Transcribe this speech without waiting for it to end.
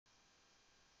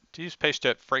To use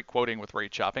Pacejet freight quoting with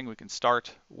rate shopping, we can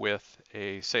start with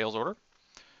a sales order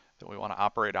that we want to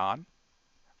operate on.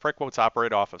 Freight quotes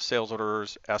operate off of sales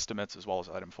orders, estimates, as well as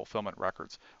item fulfillment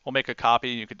records. We'll make a copy.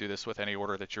 You could do this with any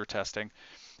order that you're testing,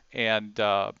 and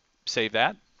save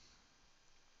that.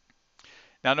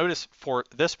 Now notice for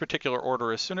this particular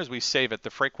order, as soon as we save it, the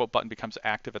freight quote button becomes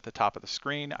active at the top of the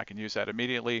screen. I can use that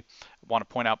immediately. I want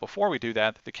to point out before we do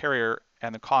that the carrier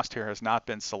and the cost here has not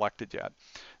been selected yet.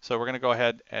 So we're going to go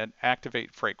ahead and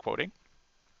activate freight quoting.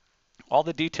 All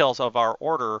the details of our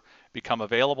order become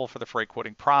available for the freight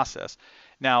quoting process.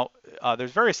 Now,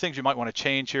 there's various things you might want to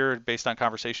change here based on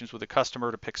conversations with the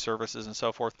customer to pick services and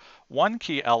so forth. One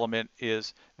key element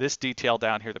is this detail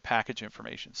down here, the package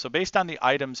information. So based on the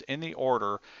items in the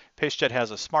order, Pacejet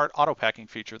has a smart auto packing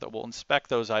feature that will inspect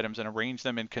those items and arrange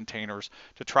them in containers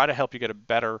to try to help you get a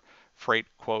better freight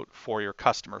quote for your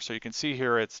customer. So you can see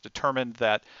here it's determined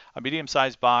that a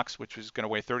medium-sized box, which was going to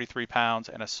weigh 33 pounds,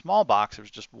 and a small box, there was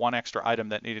just one extra item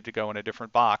that needed to go in a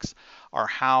different box, are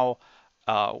how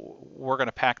we're going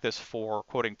to pack this for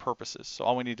quoting purposes. So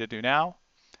all we need to do now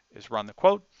is run the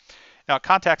quote. Now it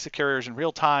contacts the carriers in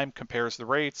real time, compares the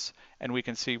rates, and we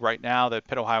can see right now that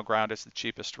Pitt Ohio Ground is the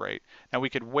cheapest rate. Now we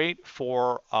could wait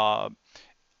for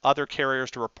other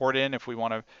carriers to report in if we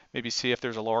want to maybe see if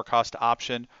there's a lower cost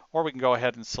option, or we can go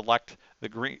ahead and select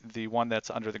the one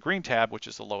that's under the green tab, which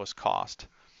is the lowest cost.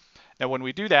 Now when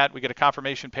we do that, we get a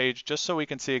confirmation page just so we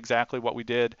can see exactly what we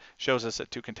did. Shows us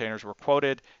that 2 containers were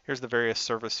quoted. Here's the various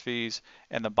service fees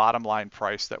and the bottom line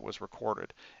price that was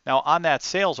recorded. Now on that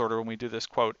sales order, when we do this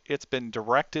quote, it's been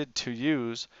directed to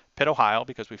use Pitt, Ohio,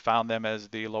 because we found them as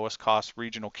the lowest cost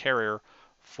regional carrier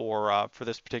for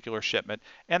this particular shipment,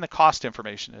 and the cost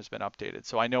information has been updated.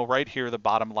 So I know right here the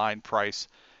bottom line price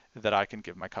that I can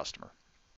give my customer.